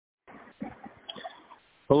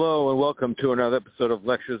Hello and welcome to another episode of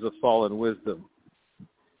Lectures of Fallen Wisdom.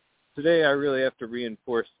 Today I really have to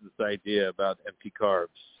reinforce this idea about empty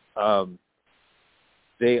carbs.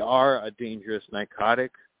 They are a dangerous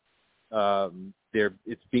narcotic.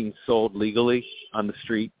 It's being sold legally on the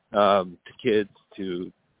street to kids, to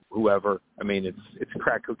whoever. I mean, it's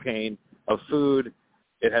crack cocaine of food.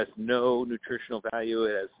 It has no nutritional value.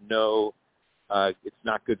 It has no. It's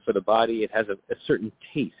not good for the body. It has a certain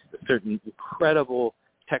taste, a certain incredible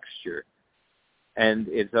texture, and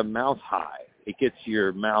it's a mouth high. It gets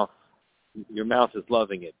your mouth is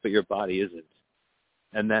loving it, but your body isn't.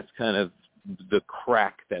 And that's kind of the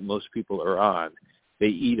crack that most people are on. They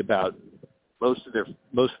eat about most of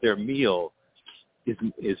their meal is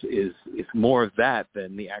more of that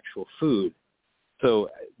than the actual food.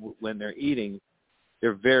 So when they're eating,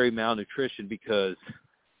 they're very malnutrition because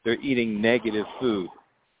they're eating negative food.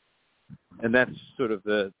 And that's sort of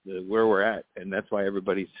the where we're at, and that's why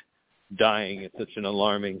everybody's dying at such an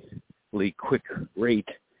alarmingly quick rate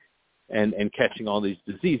and catching all these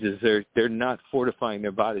diseases. They're not fortifying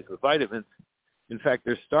their bodies with vitamins. In fact,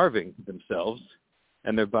 they're starving themselves,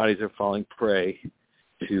 and their bodies are falling prey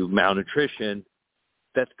to malnutrition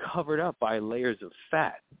that's covered up by layers of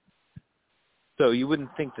fat. So you wouldn't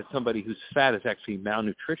think that somebody who's fat is actually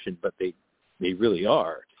malnutrition, but they really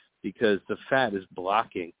are, because the fat is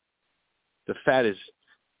blocking. The fat is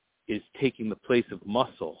taking the place of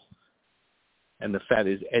muscle, and the fat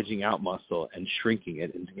is edging out muscle and shrinking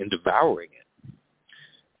it and devouring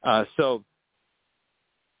it. So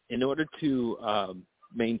in order to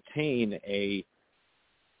maintain an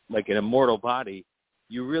immortal body,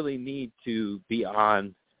 you really need to be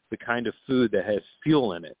on the kind of food that has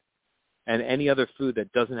fuel in it. And any other food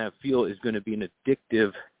that doesn't have fuel is going to be an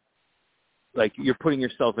addictive. Like, you're putting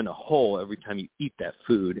yourself in a hole every time you eat that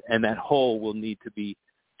food, and that hole will need to be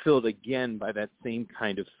filled again by that same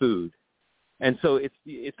kind of food. And so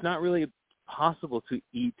it's not really possible to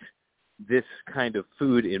eat this kind of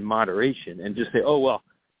food in moderation and just say, 25%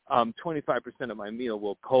 of my meal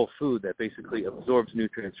will whole food that basically absorbs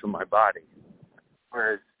nutrients from my body,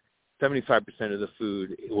 whereas 75% of the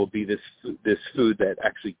food will be this food that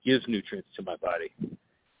actually gives nutrients to my body.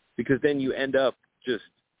 Because then you end up just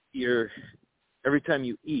every time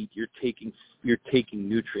you eat, you're taking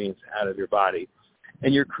nutrients out of your body,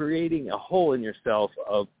 and you're creating a hole in yourself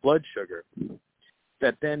of blood sugar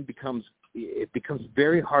that then becomes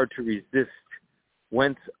very hard to resist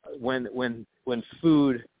when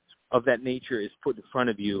food of that nature is put in front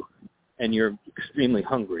of you and you're extremely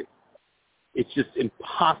hungry. It's just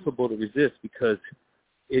impossible to resist because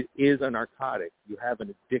it is a narcotic. You have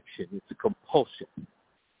an addiction. It's a compulsion,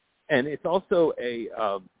 and it's also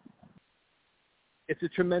it's a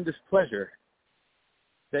tremendous pleasure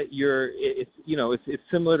that it's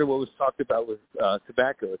similar to what was talked about with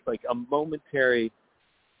tobacco. It's like a momentary,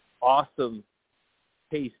 awesome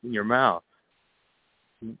taste in your mouth.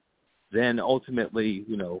 Then ultimately,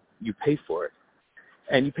 you pay for it.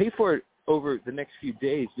 And you pay for it over the next few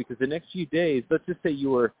days, because the next few days, let's just say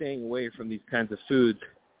you were staying away from these kinds of foods,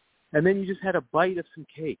 and then you just had a bite of some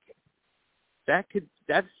cake. That's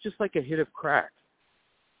just like a hit of crack.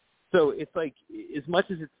 So it's like, as much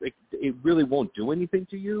as it's like, it really won't do anything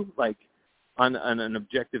to you, like on an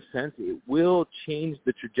objective sense, it will change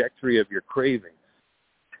the trajectory of your cravings.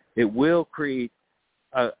 It will create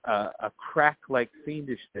a crack-like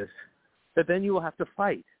fiendishness that then you will have to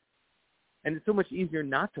fight. And it's so much easier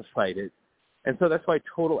not to fight it. And so that's why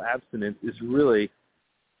total abstinence is really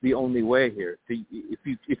the only way here. If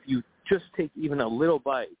you just take even a little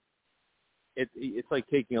bite, it's like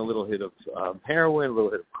taking a little hit of heroin, a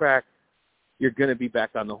little hit of crack. You're going to be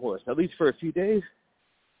back on the horse. At least for a few days,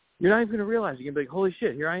 you're not even going to realize. You're going to be like, holy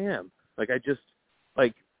shit, here I am. Like, I just,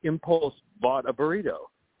 impulse bought a burrito.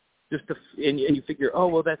 And you figure,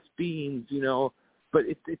 that's beans, But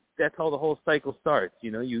that's how the whole cycle starts.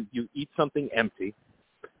 You eat something empty,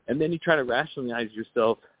 and then you try to rationalize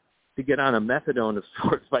yourself to get on a methadone of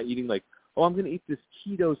sorts by eating I'm going to eat this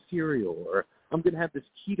keto cereal, or I'm going to have this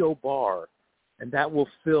keto bar, and that will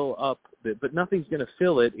fill up. But nothing's going to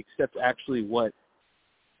fill it except actually what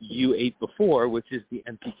you ate before, which is the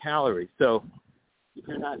empty calorie. So if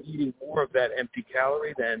you're not eating more of that empty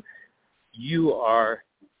calorie, then you're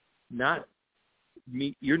not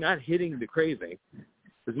hitting the craving.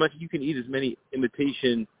 As much as you can eat as many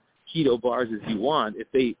imitation keto bars as you want,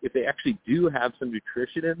 if they actually do have some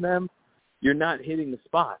nutrition in them, you're not hitting the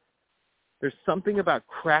spot. There's something about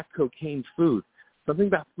crack cocaine food, something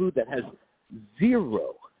about food that has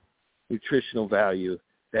zero nutritional value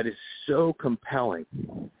that is so compelling,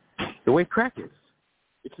 the way crack is.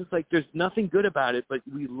 It's just like there's nothing good about it, but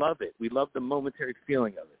we love it. We love the momentary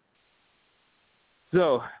feeling of it.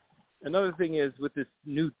 So another thing is with this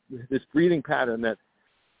breathing pattern that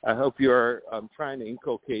I hope you're trying to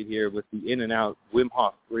inculcate here with the in and out Wim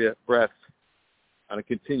Hof breath on a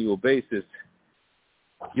continual basis,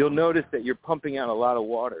 you'll notice that you're pumping out a lot of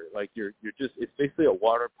water. Like it's basically a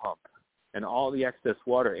water pump, and all the excess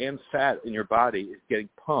water and fat in your body is getting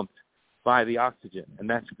pumped by the oxygen, and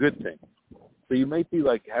that's a good thing. So you might be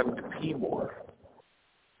like having to pee more,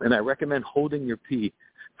 and I recommend holding your pee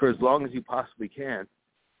for as long as you possibly can.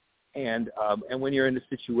 And when you're in a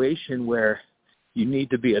situation where you need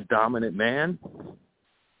to be a dominant man,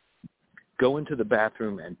 go into the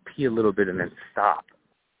bathroom and pee a little bit and then stop.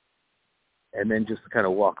 And then just kind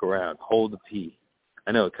of walk around, hold the pee.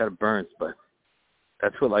 I know it kind of burns, but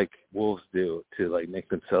that's what like wolves do to like make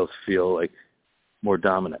themselves feel like more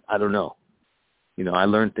dominant. I don't know. You know, I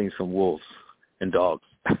learned things from wolves and dogs.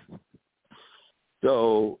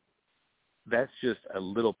 So that's just a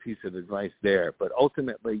little piece of advice there. But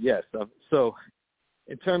ultimately, yes. So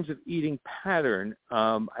in terms of eating pattern,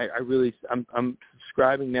 I'm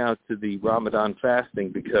subscribing now to the Ramadan fasting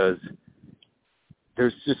because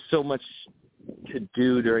there's just so much to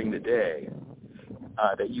do during the day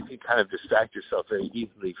that you can kind of distract yourself very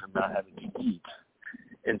easily from not having to eat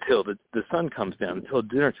until the sun comes down, until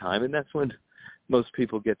dinner time, and that's when most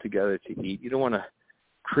people get together to eat. You don't want to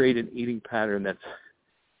create an eating pattern that's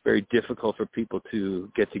very difficult for people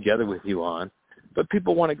to get together with you on. But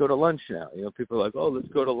people want to go to lunch now. You know, people are like, oh, let's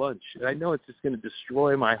go to lunch. And I know it's just going to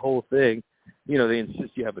destroy my whole thing. You know, they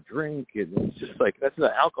insist you have a drink, and it's just like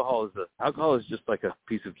alcohol is just like a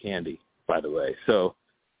piece of candy, by the way. So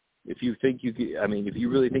if you think if you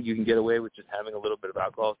really think you can get away with just having a little bit of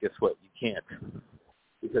alcohol, guess what? You can't,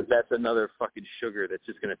 because that's another fucking sugar that's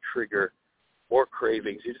just going to trigger more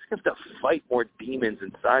cravings. You're just going to have to fight more demons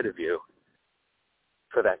inside of you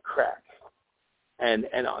for that crack. And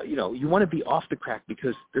you know, you want to be off the crack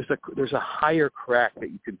because there's a higher crack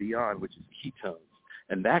that you can be on, which is ketones.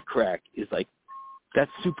 And that crack is like,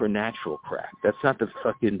 that's supernatural crack. That's not the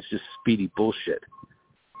fucking just speedy bullshit.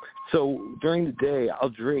 So during the day, I'll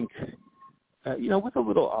drink, with a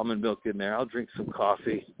little almond milk in there. I'll drink some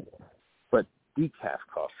coffee, but decaf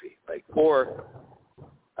coffee, or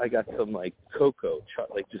I got some cocoa,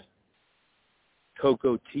 just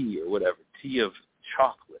cocoa tea or whatever, tea of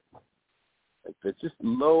chocolate. There's just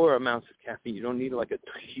lower amounts of caffeine. You don't need a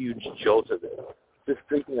huge jolt of it. Just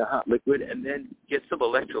drinking a hot liquid, and then get some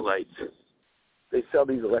electrolytes. They sell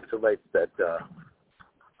these electrolytes that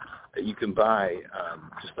you can buy,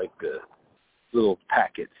 just like the little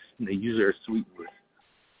packets, and they usually are sweetened with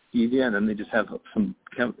stevia, and then they just have some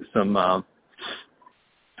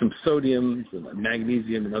sodium, some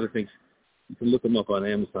magnesium, and other things. You can look them up on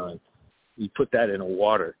Amazon. You put that in a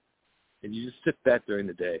water, and you just sip that during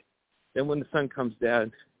the day. Then when the sun comes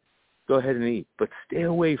down, go ahead and eat, but stay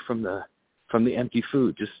away from the empty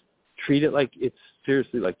food. Just treat it like it's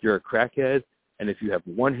seriously like you're a crackhead, and if you have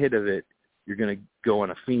one hit of it, you're going to go on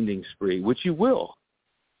a fiending spree, which you will.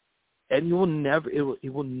 And you will never, it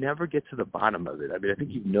will never get to the bottom of it. I mean, I think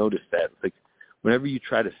you've noticed that. Like, whenever you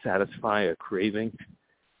try to satisfy a craving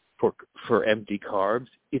for empty carbs,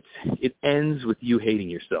 it ends with you hating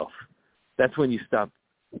yourself. That's when you stop.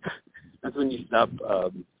 That's when you stop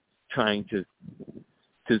trying to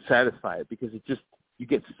satisfy it, because you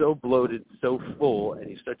get so bloated, so full, and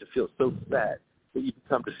you start to feel so fat that you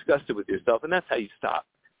become disgusted with yourself, and that's how you stop.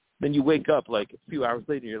 Then you wake up a few hours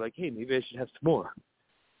later, and you're like, hey, maybe I should have some more.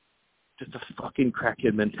 Just a fucking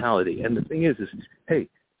crackhead mentality. And the thing is, hey,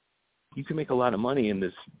 you can make a lot of money in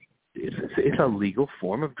this. It's a legal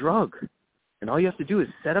form of drug. And all you have to do is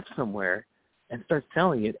set up somewhere and start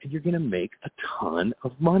selling it, and you're going to make a ton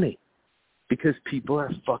of money because people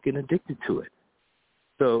are fucking addicted to it.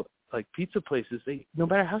 So, pizza places, no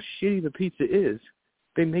matter how shitty the pizza is,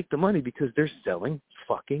 they make the money because they're selling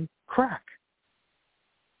fucking crack.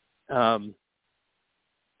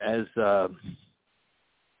 As a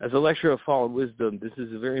lecturer of fallen wisdom, this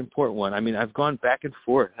is a very important one. I mean, I've gone back and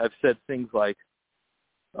forth. I've said things like,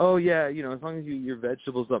 oh, yeah, as long as you eat your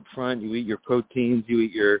vegetables up front, you eat your proteins, you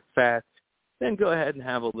eat your fats, then go ahead and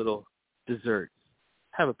have a little dessert.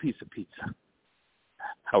 Have a piece of pizza.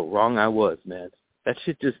 How wrong I was, man. That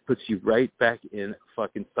shit just puts you right back in a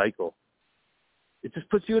fucking cycle. It just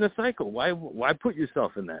puts you in a cycle. Why put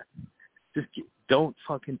yourself in that? Just don't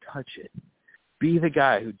fucking touch it. Be the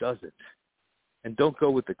guy who does it. And don't go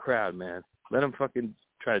with the crowd, man. Let them fucking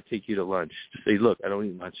try to take you to lunch. Just say, look, I don't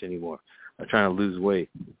eat lunch anymore. I'm trying to lose weight.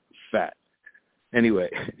 Fat. Anyway,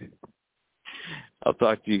 I'll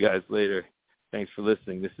talk to you guys later. Thanks for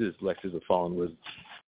listening. This is Lectures of Fallen Wisdom.